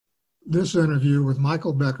This interview with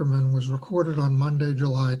Michael Beckerman was recorded on Monday,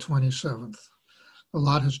 July 27th. A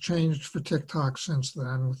lot has changed for TikTok since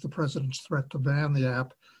then, with the president's threat to ban the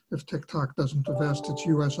app if TikTok doesn't divest its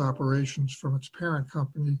U.S. operations from its parent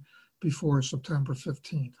company before September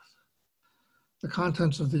 15th. The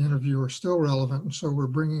contents of the interview are still relevant, and so we're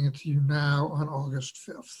bringing it to you now on August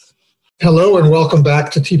 5th. Hello, and welcome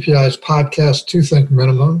back to TPI's podcast, Two Think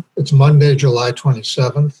Minimum. It's Monday, July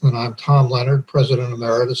 27th, and I'm Tom Leonard, President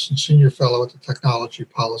Emeritus and Senior Fellow at the Technology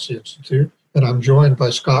Policy Institute. And I'm joined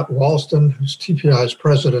by Scott Walston, who's TPI's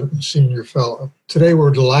President and Senior Fellow. Today,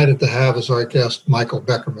 we're delighted to have as our guest Michael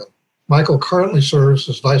Beckerman. Michael currently serves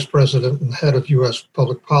as Vice President and Head of U.S.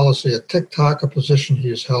 Public Policy at TikTok, a position he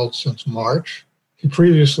has held since March. He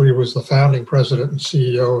previously was the founding president and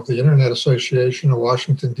CEO of the Internet Association, a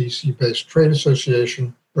Washington, D.C.-based trade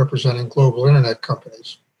association representing global internet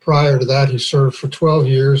companies. Prior to that, he served for 12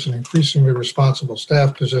 years in increasingly responsible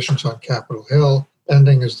staff positions on Capitol Hill,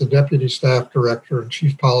 ending as the Deputy Staff Director and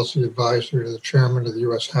Chief Policy Advisor to the Chairman of the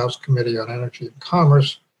U.S. House Committee on Energy and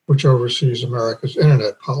Commerce, which oversees America's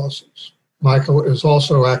internet policies. Michael is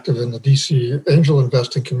also active in the D.C. angel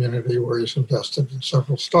investing community, where he's invested in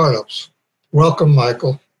several startups. Welcome,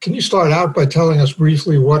 Michael. Can you start out by telling us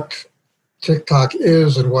briefly what TikTok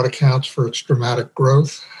is and what accounts for its dramatic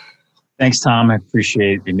growth? Thanks, Tom. I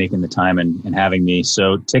appreciate you making the time and having me.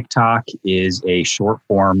 So TikTok is a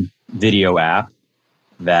short-form video app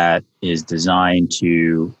that is designed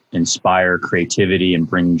to inspire creativity and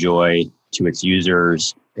bring joy to its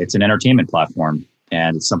users. It's an entertainment platform,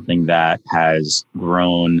 and it's something that has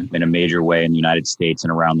grown in a major way in the United States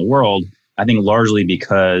and around the world. I think largely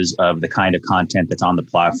because of the kind of content that's on the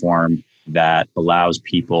platform that allows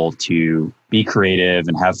people to be creative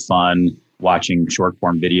and have fun watching short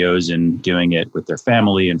form videos and doing it with their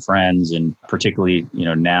family and friends. And particularly,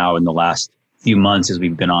 now in the last few months, as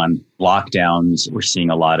we've been on lockdowns, we're seeing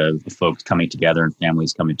a lot of folks coming together and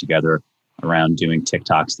families coming together around doing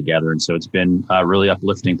TikToks together. And so it's been a really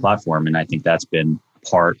uplifting platform. And I think that's been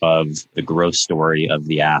part of the growth story of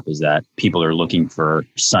the app, is that people are looking for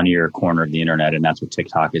sunnier corner of the internet, and that's what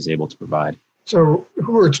TikTok is able to provide. So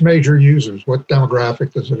who are its major users? What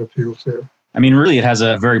demographic does it appeal to? Really, it has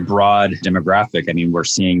a very broad demographic. We're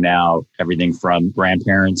seeing now everything from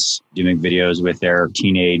grandparents doing videos with their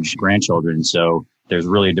teenage grandchildren. So there's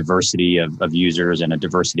really a diversity of users and a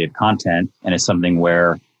diversity of content. And it's something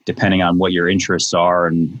where, depending on what your interests are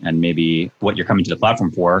and maybe what you're coming to the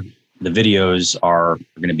platform for, the videos are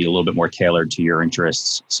going to be a little bit more tailored to your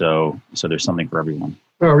interests. So there's something for everyone.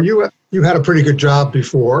 Oh, you had a pretty good job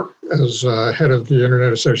before as head of the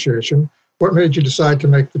Internet Association. What made you decide to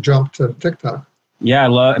make the jump to TikTok? Yeah,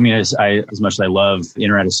 as much as I love the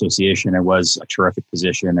Internet Association, it was a terrific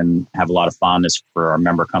position and have a lot of fondness for our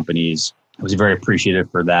member companies. I was very appreciative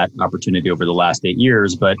for that opportunity over the last 8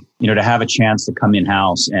 years, but to have a chance to come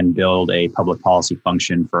in-house and build a public policy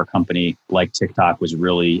function for a company like TikTok was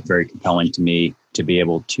really very compelling to me, to be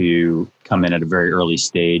able to come in at a very early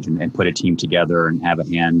stage and put a team together and have a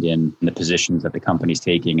hand in the positions that the company's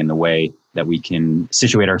taking and the way that we can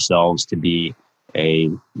situate ourselves to be a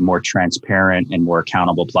more transparent and more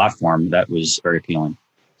accountable platform. That was very appealing.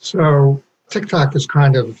 So TikTok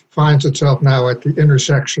finds itself now at the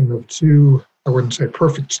intersection of two, I wouldn't say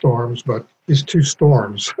perfect storms, but these two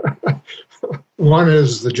storms. One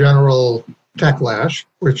is the general techlash,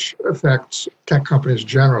 which affects tech companies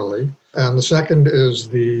generally. And the second is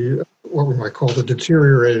what we might call the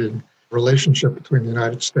deteriorating relationship between the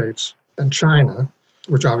United States and China,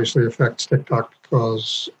 which obviously affects TikTok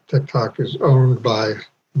because TikTok is owned by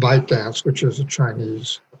ByteDance, which is a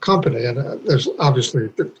Chinese company. And there's obviously,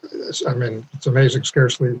 it's amazing,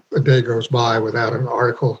 scarcely a day goes by without an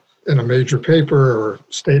article in a major paper or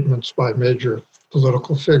statements by major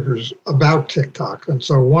political figures about TikTok. And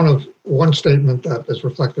so one statement that is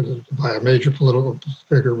reflected by a major political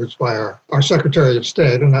figure was by our Secretary of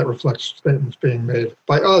State, and that reflects statements being made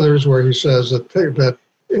by others where he says that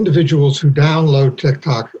individuals who download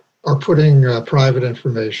TikTok are putting private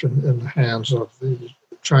information in the hands of the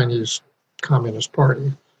Chinese Communist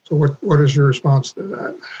Party. So what is your response to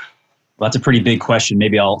that? Well, that's a pretty big question.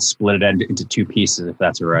 Maybe I'll split it into two pieces, if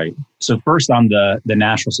that's all right. So first, on the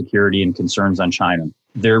national security and concerns on China,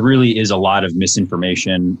 there really is a lot of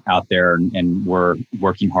misinformation out there, and we're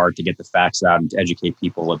working hard to get the facts out and to educate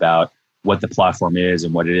people about what the platform is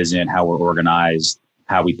and what it isn't, how we're organized,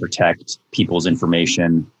 how we protect people's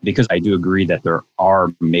information. Because I do agree that there are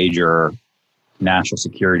major national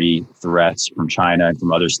security threats from China and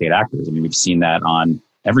from other state actors. We've seen that on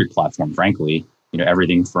every platform, frankly.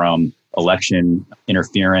 Everything from election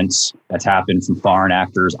interference that's happened from foreign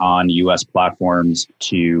actors on U.S. platforms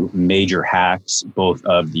to major hacks, both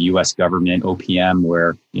of the U.S. government, OPM,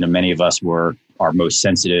 where many of us were, our most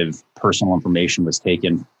sensitive personal information was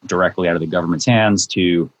taken directly out of the government's hands,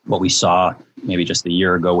 to what we saw maybe just a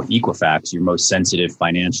year ago with Equifax, your most sensitive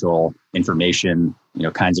financial information,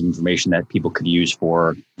 kinds of information that people could use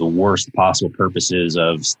for the worst possible purposes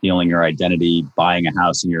of stealing your identity, buying a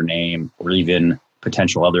house in your name, or even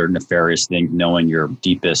potential other nefarious things, knowing your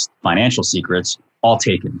deepest financial secrets, all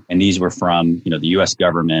taken. And these were from, the U.S.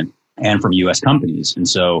 government and from U.S. companies. And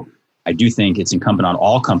so I do think it's incumbent on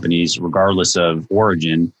all companies, regardless of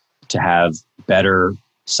origin, to have better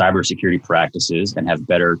cybersecurity practices and have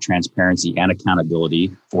better transparency and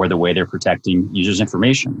accountability for the way they're protecting users'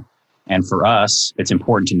 information. And for us, it's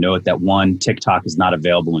important to note that one, TikTok is not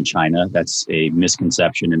available in China. That's a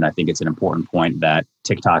misconception. And I think it's an important point that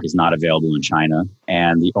TikTok is not available in China.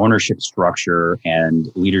 And the ownership structure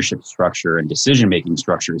and leadership structure and decision-making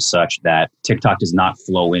structure is such that TikTok does not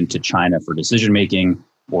flow into China for decision-making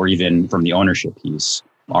or even from the ownership piece.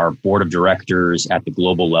 Our board of directors at the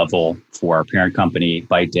global level for our parent company,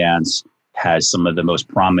 ByteDance, has some of the most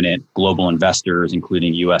prominent global investors,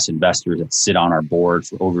 including U.S. investors that sit on our board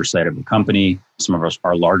for oversight of the company. Some of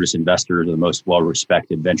our largest investors are the most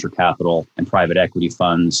well-respected venture capital and private equity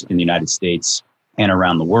funds in the United States and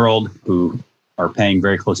around the world, who are paying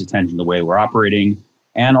very close attention to the way we're operating.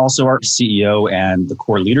 And also our CEO and the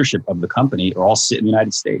core leadership of the company are all sit in the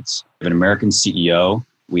United States. We have an American CEO.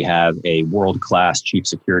 We have a world-class chief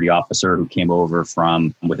security officer who came over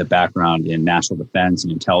with a background in national defense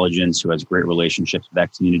and intelligence, who has great relationships with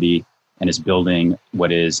that community and is building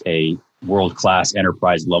what is a world-class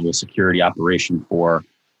enterprise-level security operation for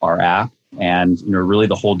our app. And really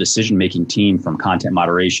the whole decision-making team, from content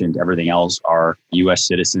moderation to everything else, are U.S.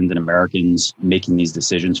 citizens and Americans making these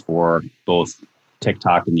decisions for both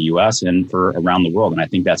TikTok in the U.S. and for around the world. And I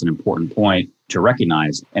think that's an important point to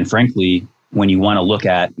recognize. And frankly, when you want to look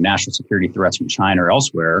at national security threats from China or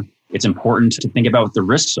elsewhere, it's important to think about what the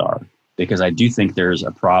risks are, because I do think there's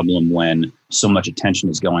a problem when so much attention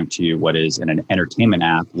is going to what is an entertainment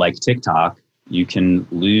app like TikTok. You can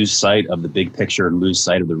lose sight of the big picture and lose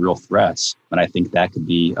sight of the real threats. And I think that could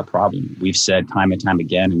be a problem. We've said time and time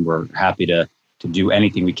again, and we're happy to do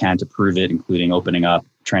anything we can to prove it, including opening up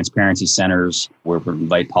transparency centers where we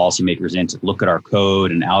invite policymakers in to look at our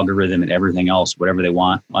code and algorithm and everything else, whatever they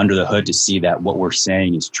want under the hood, to see that what we're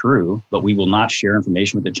saying is true. But we will not share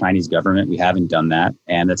information with the Chinese government. We haven't done that.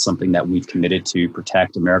 And that's something that we've committed to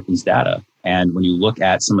protect Americans' data. And when you look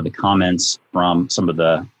at some of the comments from some of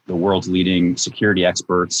the world's leading security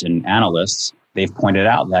experts and analysts, they've pointed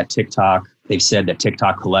out that they've said that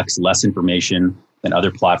TikTok collects less information than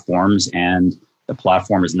other platforms, and the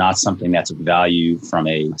platform is not something that's of value from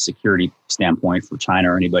a security standpoint for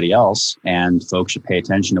China or anybody else. And folks should pay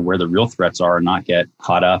attention to where the real threats are and not get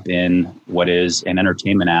caught up in what is an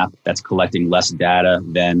entertainment app that's collecting less data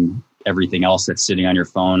than everything else that's sitting on your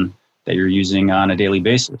phone that you're using on a daily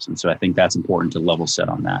basis. And so I think that's important to level set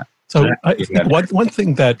on that. So I think one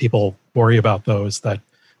thing that people worry about, though, is that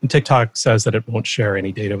TikTok says that it won't share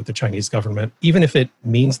any data with the Chinese government, even if it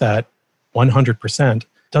means that 100%.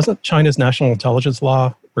 Doesn't China's national intelligence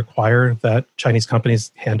law require that Chinese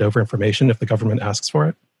companies hand over information if the government asks for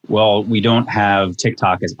it? Well, we don't have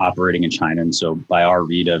TikTok as operating in China. And so by our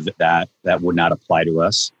read of that would not apply to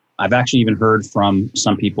us. I've actually even heard from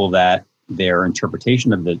some people that their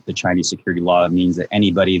interpretation of the Chinese security law means that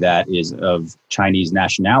anybody that is of Chinese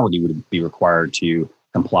nationality would be required to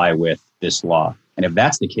comply with this law. And if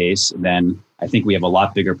that's the case, then I think we have a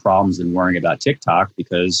lot bigger problems than worrying about TikTok,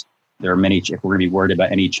 because there are many, if we're going to be worried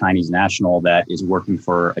about any Chinese national that is working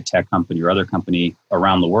for a tech company or other company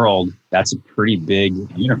around the world, that's a pretty big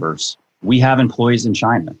universe. We have employees in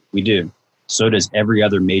China. We do. So does every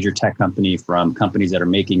other major tech company, from companies that are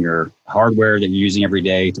making your hardware that you're using every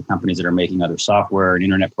day to companies that are making other software and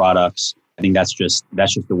internet products. I think that's just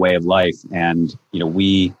the way of life. And,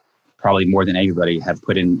 we probably more than anybody have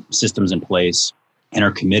put in systems in place and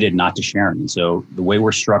are committed not to sharing. And so the way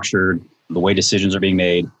we're structured, the way decisions are being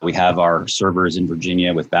made, we have our servers in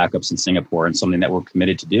Virginia with backups in Singapore, and something that we're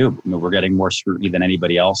committed to do. We're getting more scrutiny than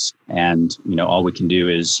anybody else. And, all we can do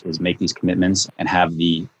is make these commitments and have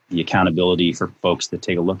the accountability for folks to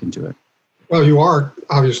take a look into it. Well, you are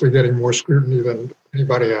obviously getting more scrutiny than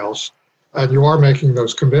anybody else, and you are making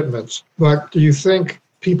those commitments. But do you think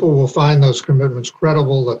people will find those commitments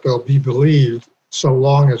credible, that they'll be believed, so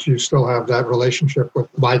long as you still have that relationship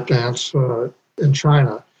with ByteDance in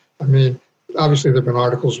China? I mean, obviously, there have been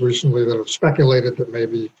articles recently that have speculated that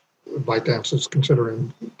maybe ByteDance is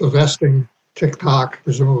considering divesting TikTok,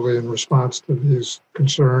 presumably in response to these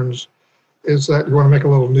concerns. Is that you want to make a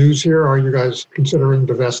little news here? Are you guys considering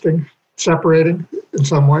divesting, separating in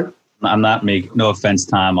some way? I'm not making, no offense,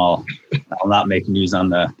 Tom, I'll not make news on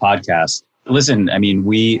the podcast. Listen, I mean,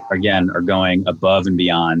 we, again, are going above and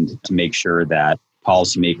beyond to make sure that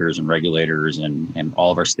policymakers and regulators and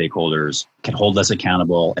all of our stakeholders can hold us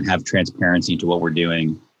accountable and have transparency to what we're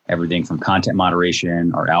doing. Everything from content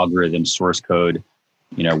moderation, our algorithm, source code.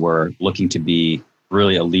 We're looking to be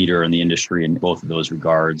really a leader in the industry in both of those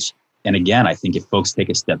regards. And again, I think if folks take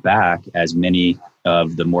a step back, as many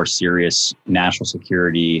of the more serious national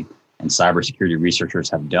security and cybersecurity researchers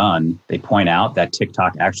have done, they point out that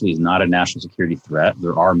TikTok actually is not a national security threat.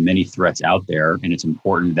 There are many threats out there, and it's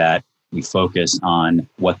important that we focus on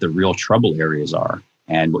what the real trouble areas are.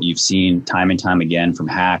 And what you've seen time and time again from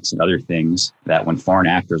hacks and other things, that when foreign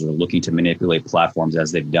actors are looking to manipulate platforms,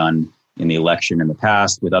 as they've done in the election in the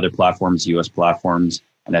past with other platforms, U.S. platforms,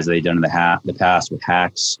 and as they've done in the past with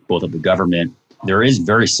hacks, both of the government, there is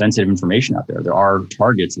very sensitive information out there. There are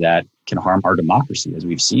targets that can harm our democracy, as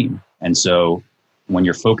we've seen. And so when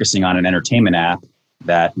you're focusing on an entertainment app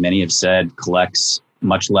that many have said collects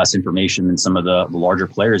much less information than some of the larger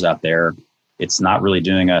players out there, it's not really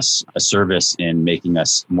doing us a service in making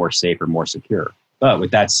us more safe or more secure. But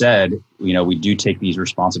with that said, we do take these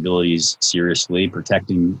responsibilities seriously.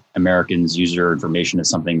 Protecting Americans' user information is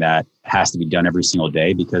something that has to be done every single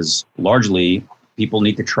day, because largely people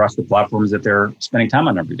need to trust the platforms that they're spending time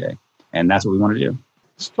on every day. And that's what we want to do.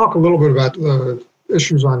 Let's talk a little bit about the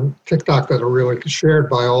issues on TikTok that are really shared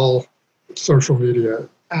by all social media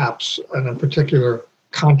apps, and in particular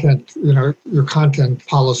content, your content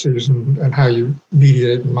policies and how you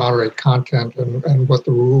mediate and moderate content and what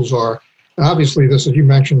the rules are. And obviously, this, as you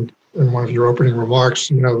mentioned in one of your opening remarks,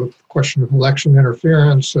 the question of election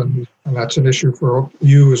interference, and that's an issue for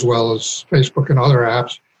you as well as Facebook and other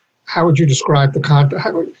apps. How would you describe the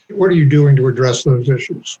content? What are you doing to address those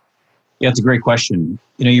issues? Yeah, it's a great question.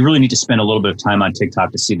 You really need to spend a little bit of time on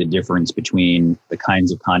TikTok to see the difference between the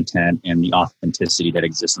kinds of content and the authenticity that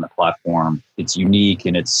exists on the platform. It's unique,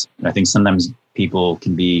 and I think sometimes people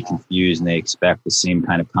can be confused and they expect the same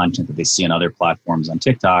kind of content that they see on other platforms. On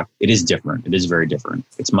TikTok, it is different. It is very different.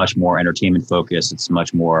 It's much more entertainment focused. It's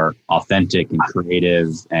much more authentic and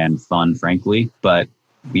creative and fun, frankly. But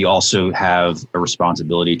we also have a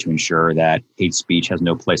responsibility to ensure that hate speech has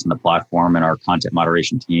no place on the platform, and our content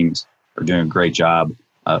moderation teams are doing a great job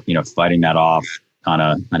of, fighting that off on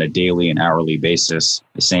a daily and hourly basis.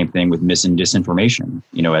 The same thing with mis and disinformation.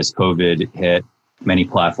 As COVID hit, many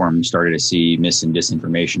platforms started to see mis and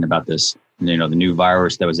disinformation about this, the new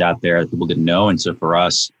virus that was out there that people didn't know. And so for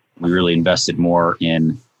us, we really invested more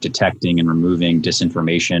in detecting and removing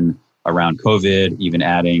disinformation around COVID, even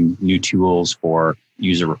adding new tools for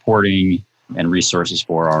user reporting and resources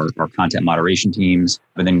for our content moderation teams.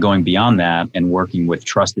 But then going beyond that and working with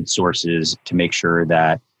trusted sources to make sure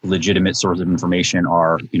that legitimate sources of information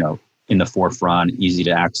are, in the forefront, easy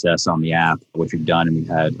to access on the app, which we've done. And we've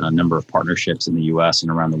had a number of partnerships in the US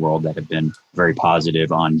and around the world that have been very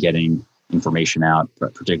positive on getting information out,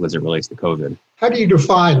 particularly as it relates to COVID. How do you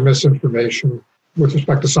define misinformation with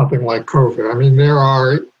respect to something like COVID? I mean, there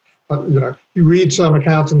are, you read some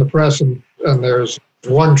accounts in the press and there's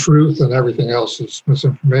one truth and everything else is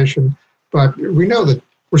misinformation. But we know that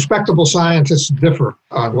respectable scientists differ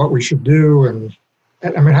on what we should do. And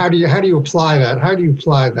I mean, how do you apply that? How do you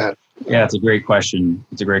apply that? Yeah, it's a great question.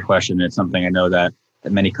 It's something I know that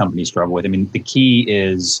many companies struggle with. I mean, the key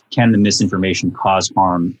is, can the misinformation cause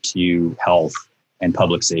harm to health and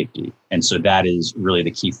public safety? And so that is really the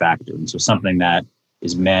key factor. And so something that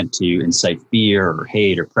is meant to incite fear or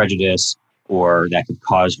hate or prejudice, or that could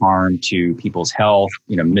cause harm to people's health,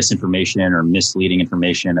 misinformation or misleading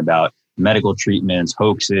information about medical treatments,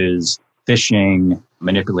 hoaxes, phishing,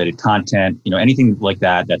 manipulated content, anything like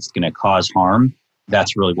that that's going to cause harm.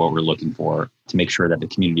 That's really what we're looking for, to make sure that the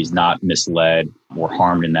community is not misled or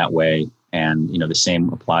harmed in that way. And, the same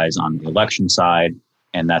applies on the election side.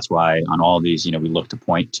 And that's why on all of these, we look to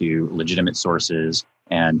point to legitimate sources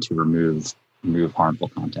and to remove harmful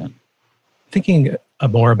content. Thinking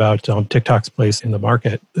more about TikTok's place in the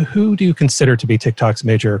market, who do you consider to be TikTok's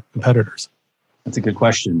major competitors? That's a good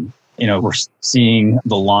question. We're seeing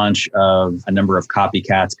the launch of a number of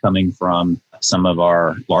copycats coming from some of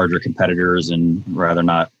our larger competitors, and rather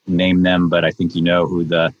not name them, but I think who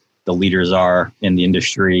the leaders are in the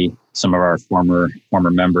industry. Some of our former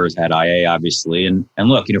members at IA, obviously. And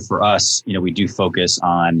look, for us, we do focus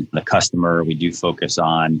on the customer. We do focus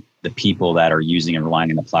on the people that are using and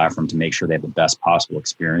relying on the platform to make sure they have the best possible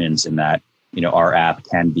experience, and that our app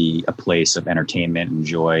can be a place of entertainment and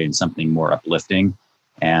joy and something more uplifting.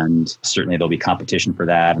 And certainly there'll be competition for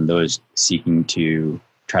that, and those seeking to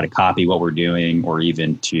try to copy what we're doing or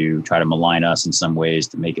even to try to malign us in some ways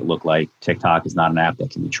to make it look like TikTok is not an app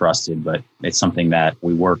that can be trusted. But it's something that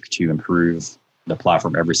we work to improve the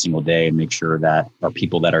platform every single day and make sure that our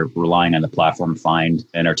people that are relying on the platform find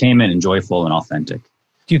entertainment and joyful and authentic.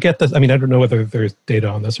 Do you get this? I mean, I don't know whether there's data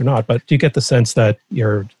on this or not, but do you get the sense that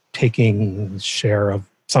you're taking share of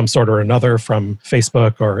some sort or another from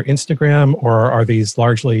Facebook or Instagram, or are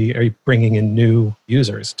you bringing in new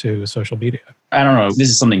users to social media? I don't know. This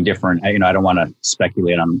is something different. I don't want to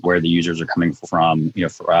speculate on where the users are coming from.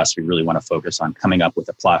 For us, we really want to focus on coming up with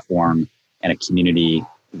a platform and a community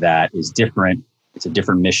that is different. It's a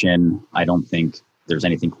different mission. I don't think there's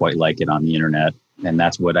anything quite like it on the internet. And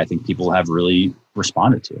that's what I think people have really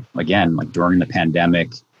responded to. Again, like during the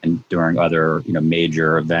pandemic and during other,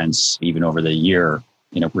 major events, even over the year,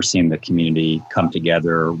 we're seeing the community come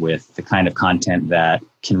together with the kind of content that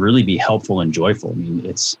can really be helpful and joyful. I mean,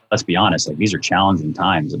 let's be honest, like these are challenging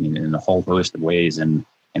times. I mean, in a whole host of ways, and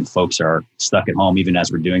folks are stuck at home. Even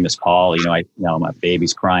as we're doing this call, my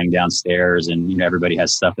baby's crying downstairs, and everybody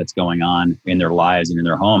has stuff that's going on in their lives and in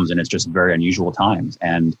their homes, and it's just very unusual times.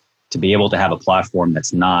 And to be able to have a platform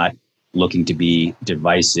that's not looking to be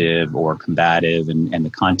divisive or combative, and the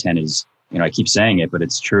content is, I keep saying it, but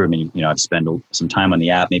it's true. I mean, I've spent some time on the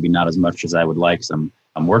app, maybe not as much as I would like, because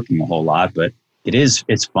I'm working a whole lot, but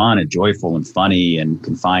it's fun and joyful and funny, and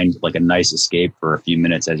can find like a nice escape for a few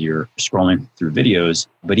minutes as you're scrolling through videos,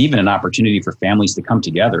 but even an opportunity for families to come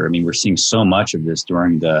together. I mean, we're seeing so much of this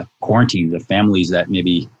during the quarantine, the families that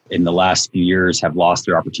maybe in the last few years have lost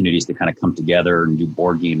their opportunities to kind of come together and do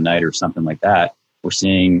board game night or something like that. We're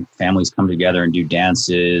seeing families come together and do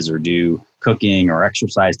dances or do cooking or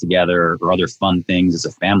exercise together or other fun things as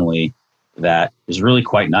a family that is really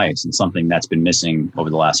quite nice and something that's been missing over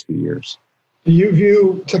the last few years. Do you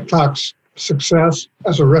view TikTok's success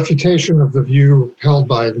as a refutation of the view held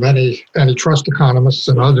by many antitrust economists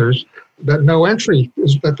and others that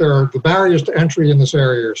the barriers to entry in this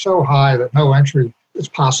area are so high that no entry is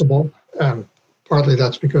possible? And partly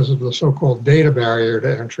that's because of the so-called data barrier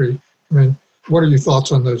to entry. I mean, what are your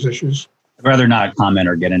thoughts on those issues? I'd rather not comment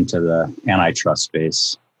or get into the antitrust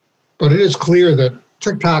space. But it is clear that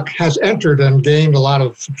TikTok has entered and gained a lot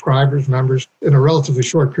of subscribers, members in a relatively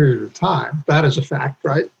short period of time. That is a fact,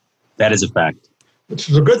 right? That is a fact. Which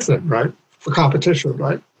is a good thing, right? For competition,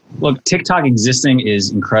 right? Look, TikTok existing is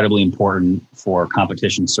incredibly important for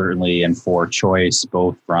competition, certainly, and for choice,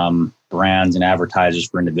 both from brands and advertisers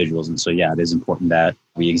for individuals. And so, yeah, it is important that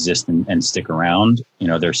we exist and stick around.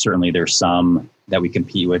 There's some that we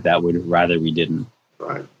compete with that would rather we didn't.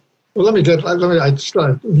 Right. Well, I need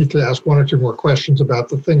to ask one or two more questions about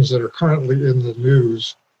the things that are currently in the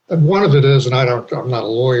news. And one of it is, and I'm not a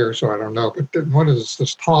lawyer, so I don't know, but one is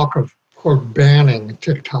this talk of, quote, banning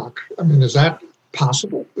TikTok. I mean, is that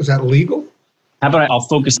possible? Is that legal? How about I'll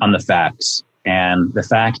focus on the facts. And the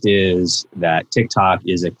fact is that TikTok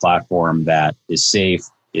is a platform that is safe,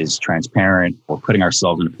 is transparent. We're putting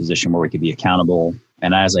ourselves in a position where we could be accountable.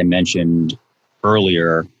 And as I mentioned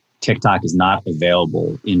earlier, TikTok is not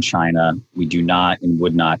available in China. We do not and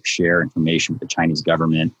would not share information with the Chinese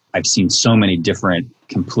government. I've seen so many different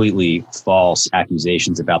completely false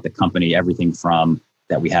accusations about the company, everything from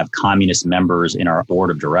that we have communist members in our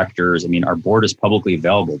board of directors. I mean, our board is publicly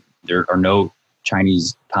available. There are no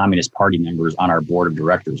Chinese Communist Party members on our board of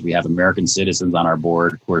directors. We have American citizens on our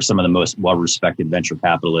board who are some of the most well-respected venture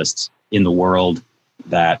capitalists in the world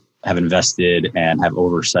that have invested and have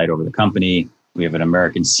oversight over the company. We have an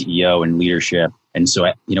American CEO and leadership. And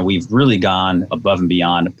so, we've really gone above and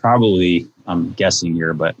beyond. Probably, I'm guessing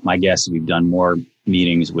here, but my guess is we've done more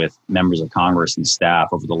meetings with members of Congress and staff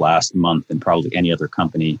over the last month than probably any other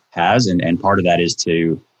company has. And part of that is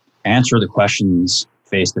to answer the questions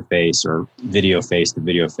face-to-face or face to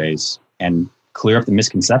video face and clear up the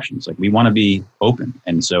misconceptions. Like, we want to be open.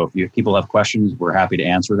 And so if people have questions, we're happy to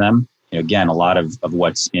answer them. Again, a lot of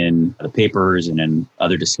what's in the papers and in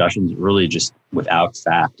other discussions really just without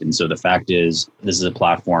fact. And so the fact is, this is a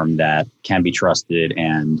platform that can be trusted,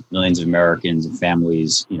 and millions of Americans and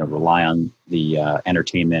families, rely on the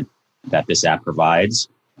entertainment that this app provides.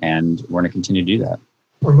 And we're going to continue to do that.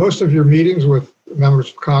 Are most of your meetings with members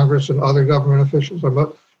of Congress and other government officials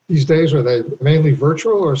these days, are they mainly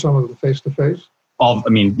virtual or some of them face-to-face?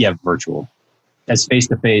 Virtual. As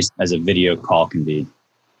face-to-face as a video call can be.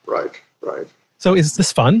 Right. So is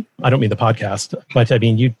this fun? I don't mean the podcast, but I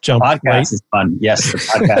mean, you jump. Podcast is fun. Yes, the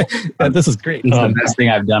podcast. This is great. It's the best thing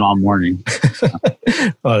I've done all morning.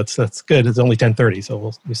 Well, that's good. It's only 10:30,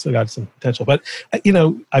 so we still got some potential. But you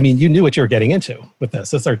knew what you were getting into with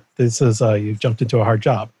this. This is you jumped into a hard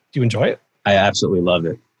job. Do you enjoy it? I absolutely love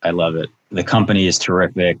it. I love it. The company is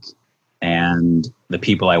terrific, and the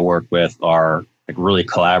people I work with are like really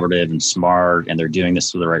collaborative and smart, and they're doing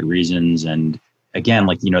this for the right reasons. And again,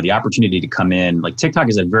 the opportunity to come in, like TikTok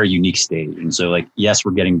is at a very unique stage. And so yes,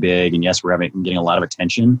 we're getting big, and yes, we're getting a lot of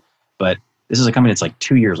attention, but this is a company that's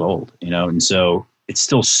 2 years old, and so it's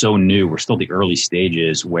still so new. We're still the early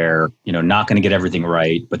stages where, not going to get everything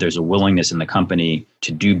right, but there's a willingness in the company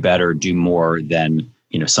to do better, do more than,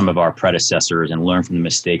 some of our predecessors, and learn from the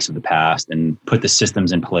mistakes of the past and put the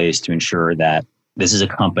systems in place to ensure that this is a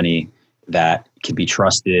company that can be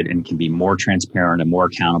trusted and can be more transparent and more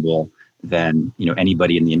accountable than,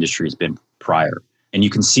 anybody in the industry has been prior. And you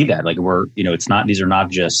can see that these are not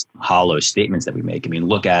just hollow statements that we make. I mean,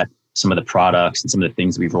 look at some of the products and some of the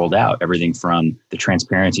things we've rolled out, everything from the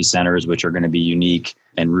transparency centers, which are going to be unique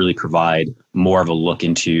and really provide more of a look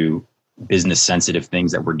into business sensitive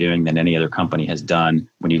things that we're doing than any other company has done.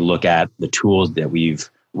 When you look at the tools that we've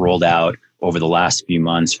rolled out over the last few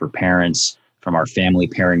months for parents, from our family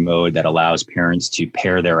pairing mode that allows parents to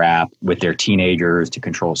pair their app with their teenagers to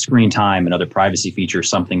control screen time and other privacy features,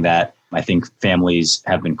 something that I think families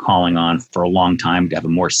have been calling on for a long time, to have a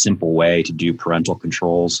more simple way to do parental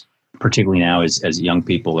controls, particularly now as young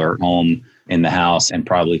people are home in the house and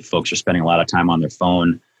probably folks are spending a lot of time on their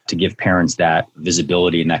phone, to give parents that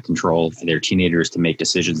visibility and that control for their teenagers to make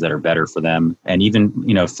decisions that are better for them. And even,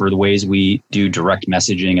 for the ways we do direct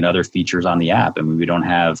messaging and other features on the app. I mean,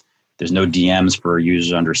 there's no DMs for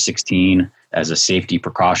users under 16 as a safety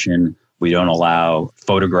precaution. We don't allow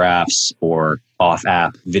photographs or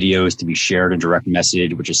off-app videos to be shared in direct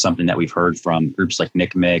message, which is something that we've heard from groups like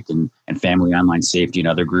NCMEC and Family Online Safety and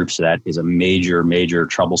other groups. That is a major, major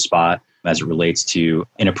trouble spot as it relates to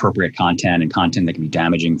inappropriate content and content that can be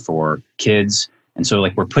damaging for kids. And so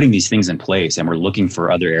we're putting these things in place, and we're looking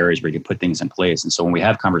for other areas where you can put things in place. And so when we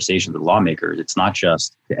have conversations with lawmakers, it's not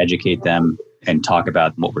just to educate them and talk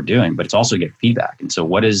about what we're doing, but it's also to get feedback. And so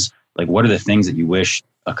what are the things that you wish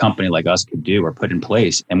a company like us could do or put in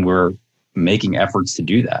place? And we're making efforts to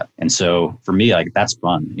do that. And so for me, that's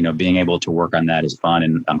fun. Being able to work on that is fun,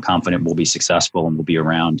 and I'm confident we'll be successful and we'll be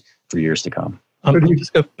around for years to come. Let me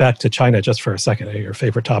just go back to China just for a second, your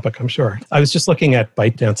favorite topic, I'm sure. I was just looking at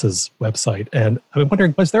ByteDance's website, and I'm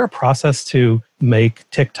wondering, was there a process to make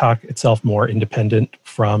TikTok itself more independent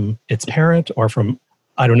from its parent, or from,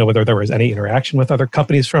 I don't know whether there was any interaction with other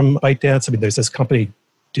companies from ByteDance? I mean, there's this company,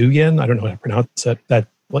 Douyin, I don't know how to pronounce it, that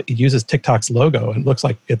it uses TikTok's logo and looks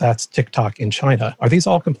like that's TikTok in China. Are these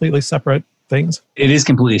all completely separate things? It is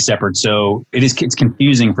completely separate. So it's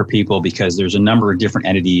confusing for people because there's a number of different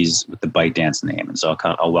entities with the ByteDance name. And so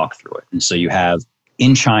I'll walk through it. And so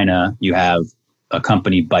in China, you have a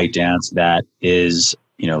company, ByteDance, that is,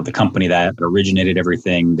 the company that originated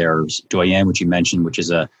everything. There's Douyin, which you mentioned, which is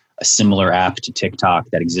a similar app to TikTok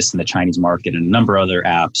that exists in the Chinese market, and a number of other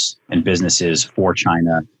apps and businesses for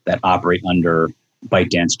China that operate under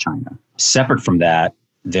ByteDance China. Separate from that,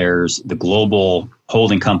 there's the global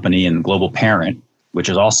holding company and global parent, which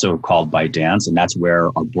is also called ByteDance, and that's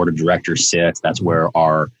where our board of directors sits. That's where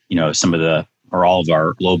all of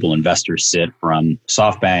our global investors sit, from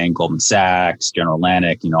SoftBank, Goldman Sachs, General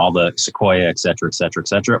Atlantic, all the Sequoia, et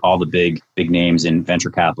cetera, all the big names in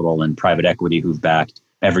venture capital and private equity who've backed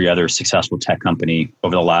every other successful tech company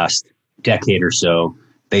over the last decade or so.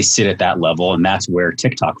 They sit at that level, and that's where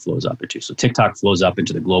TikTok flows up into. So TikTok flows up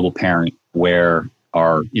into the global parent, where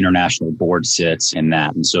our international board sits in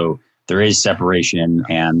that. And so there is separation,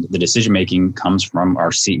 and the decision-making comes from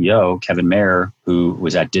our CEO, Kevin Mayer, who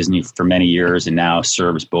was at Disney for many years and now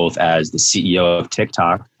serves both as the CEO of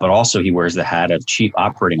TikTok, but also he wears the hat of Chief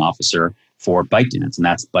Operating Officer for ByteDance. And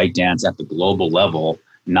that's ByteDance at the global level,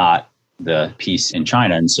 not the piece in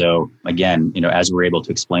China. And so again, as we're able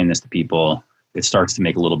to explain this to people, it starts to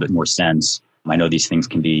make a little bit more sense. I know these things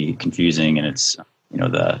can be confusing, and it's,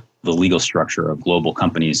 the legal structure of global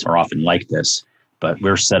companies are often like this, but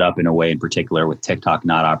we're set up in a way in particular with TikTok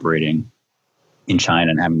not operating in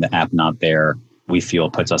China and having the app not there, we feel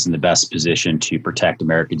puts us in the best position to protect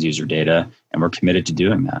Americans' user data, and we're committed to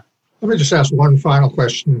doing that. Let me just ask one final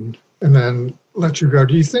question and then let you go.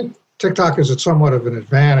 Do you think TikTok is at somewhat of an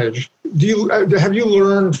advantage? Have you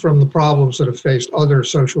learned from the problems that have faced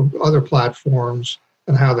other platforms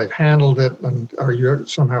and how they've handled it? And are you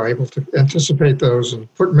somehow able to anticipate those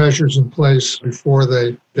and put measures in place before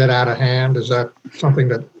they get out of hand? Is that something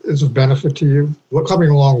that is of benefit to you? Coming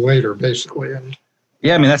along later, basically.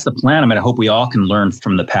 Yeah, I mean, that's the plan. I mean, I hope we all can learn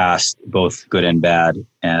from the past, both good and bad.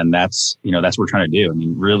 And that's what we're trying to do. I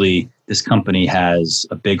mean, really, this company has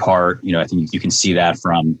a big heart. I think you can see that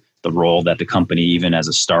from the role that the company, even as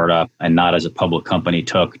a startup and not as a public company,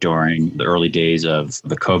 took during the early days of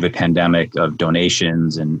the COVID pandemic, of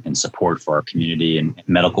donations and support for our community and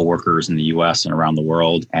medical workers in the US and around the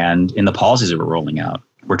world, and in the policies that we're rolling out.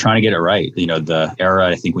 We're trying to get it right. The era,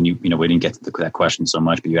 I think when we didn't get to that question so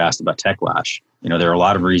much, but you asked about Techlash. There are a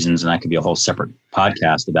lot of reasons, and that could be a whole separate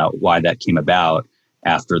podcast about why that came about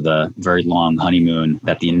after the very long honeymoon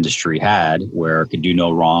that the industry had, where it could do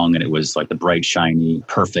no wrong. And it was like the bright, shiny,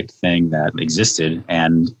 perfect thing that existed.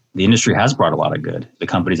 And the industry has brought a lot of good. The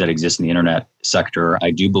companies that exist in the internet sector,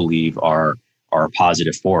 I do believe are a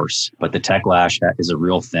positive force. But the Techlash is a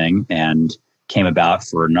real thing and came about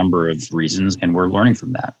for a number of reasons, and we're learning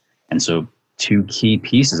from that. And so two key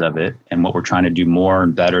pieces of it, and what we're trying to do more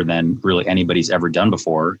and better than really anybody's ever done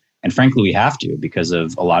before. And frankly, we have to, because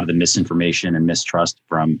of a lot of the misinformation and mistrust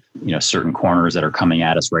from certain corners that are coming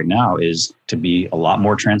at us right now, is to be a lot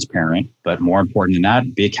more transparent, but more important than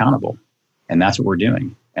that, be accountable. And that's what we're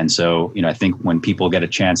doing. And so, I think when people get a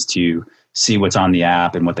chance to see what's on the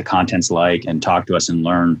app and what the content's like and talk to us and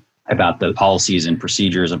learn about the policies and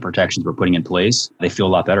procedures and protections we're putting in place, they feel a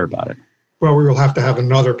lot better about it. Well, we will have to have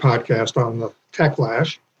another podcast on the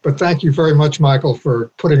Techlash. But thank you very much, Michael, for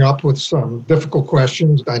putting up with some difficult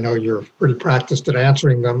questions. I know you're pretty practiced at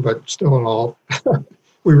answering them, but still in all,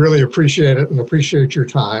 we really appreciate it and appreciate your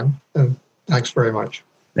time. And thanks very much.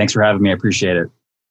 Thanks for having me. I appreciate it.